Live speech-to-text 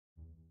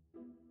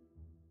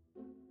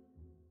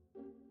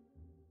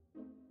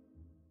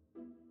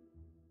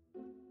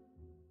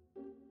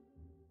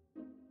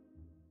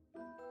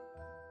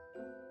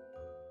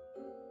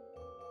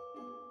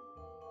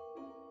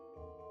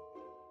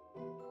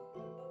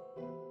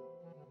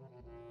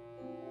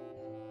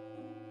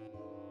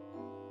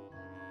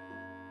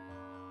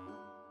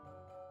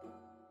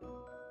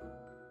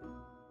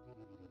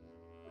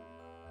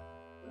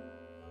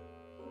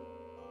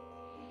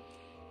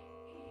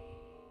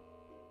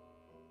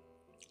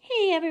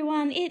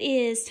everyone, it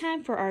is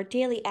time for our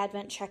daily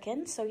Advent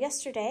check-in. So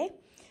yesterday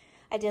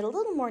I did a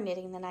little more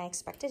knitting than I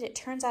expected. It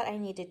turns out I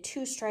needed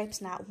 2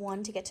 stripes, not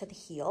 1, to get to the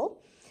heel.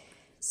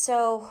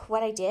 So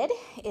what I did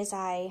is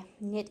I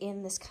knit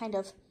in this kind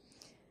of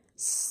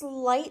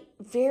slight,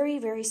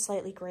 very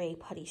slightly gray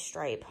putty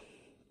stripe.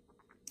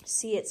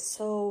 See, it's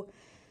so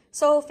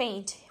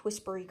faint,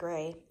 whispery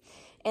gray.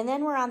 And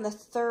then we're on the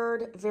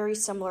 3rd, very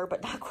similar,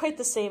 but not quite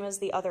the same as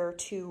the other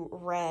 2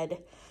 red.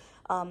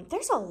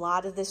 There's a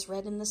lot of this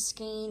red in the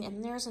skein,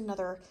 and there's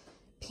another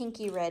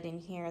pinky red in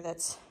here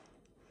that's,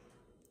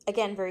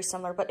 again, very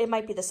similar, but it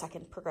might be the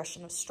 2nd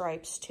progression of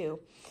stripes too.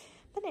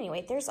 But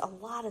anyway, there's a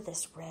lot of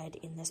this red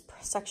in this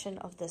section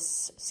of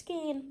this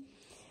skein.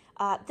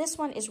 This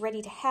one is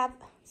ready to have,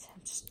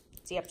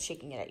 I'm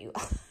shaking it at you.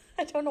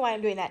 I don't know why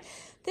I'm doing that.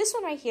 This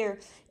one right here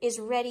is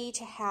ready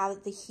to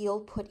have the heel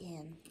put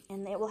in,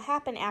 and it will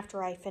happen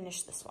after I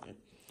finish this one.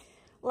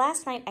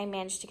 Last night I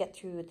managed to get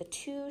through the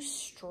 2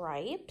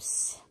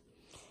 stripes,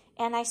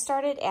 and I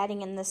started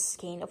adding in this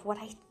skein of what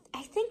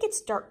I think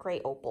it's dark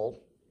gray opal.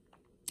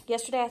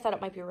 Yesterday I thought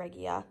it might be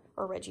Regia,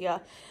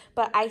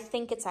 but I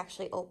think it's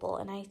actually opal,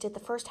 and I did the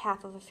first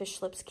half of a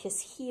Fish Lips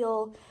Kiss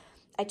heel.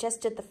 I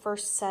just did the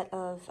first set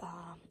of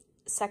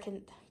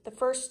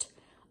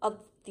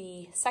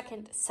the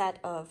second set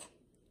of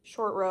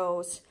short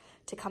rows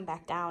to come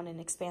back down and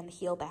expand the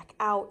heel back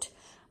out.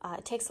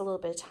 It takes a little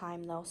bit of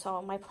time though,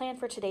 so my plan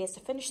for today is to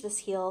finish this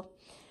heel,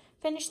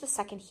 finish the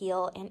 2nd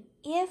heel, and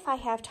if I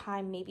have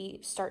time, maybe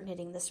start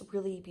knitting this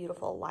really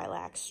beautiful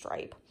lilac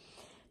stripe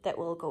that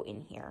will go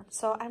in here.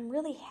 So I'm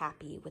really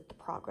happy with the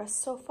progress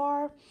so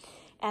far,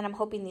 and I'm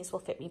hoping these will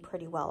fit me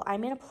pretty well.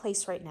 I'm in a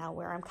place right now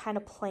where I'm kind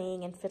of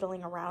playing and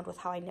fiddling around with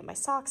how I knit my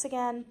socks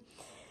again.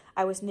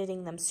 I was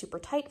knitting them super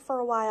tight for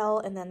a while,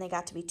 and then they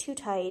got to be too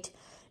tight,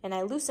 and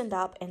I loosened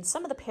up, and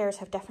some of the pairs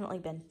have definitely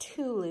been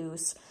too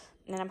loose,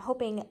 and I'm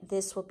hoping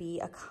this will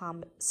be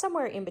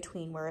somewhere in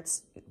between where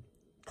it's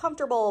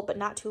comfortable but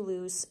not too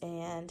loose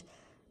and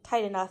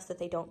tight enough that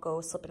they don't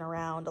go slipping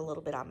around a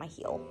little bit on my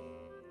heel.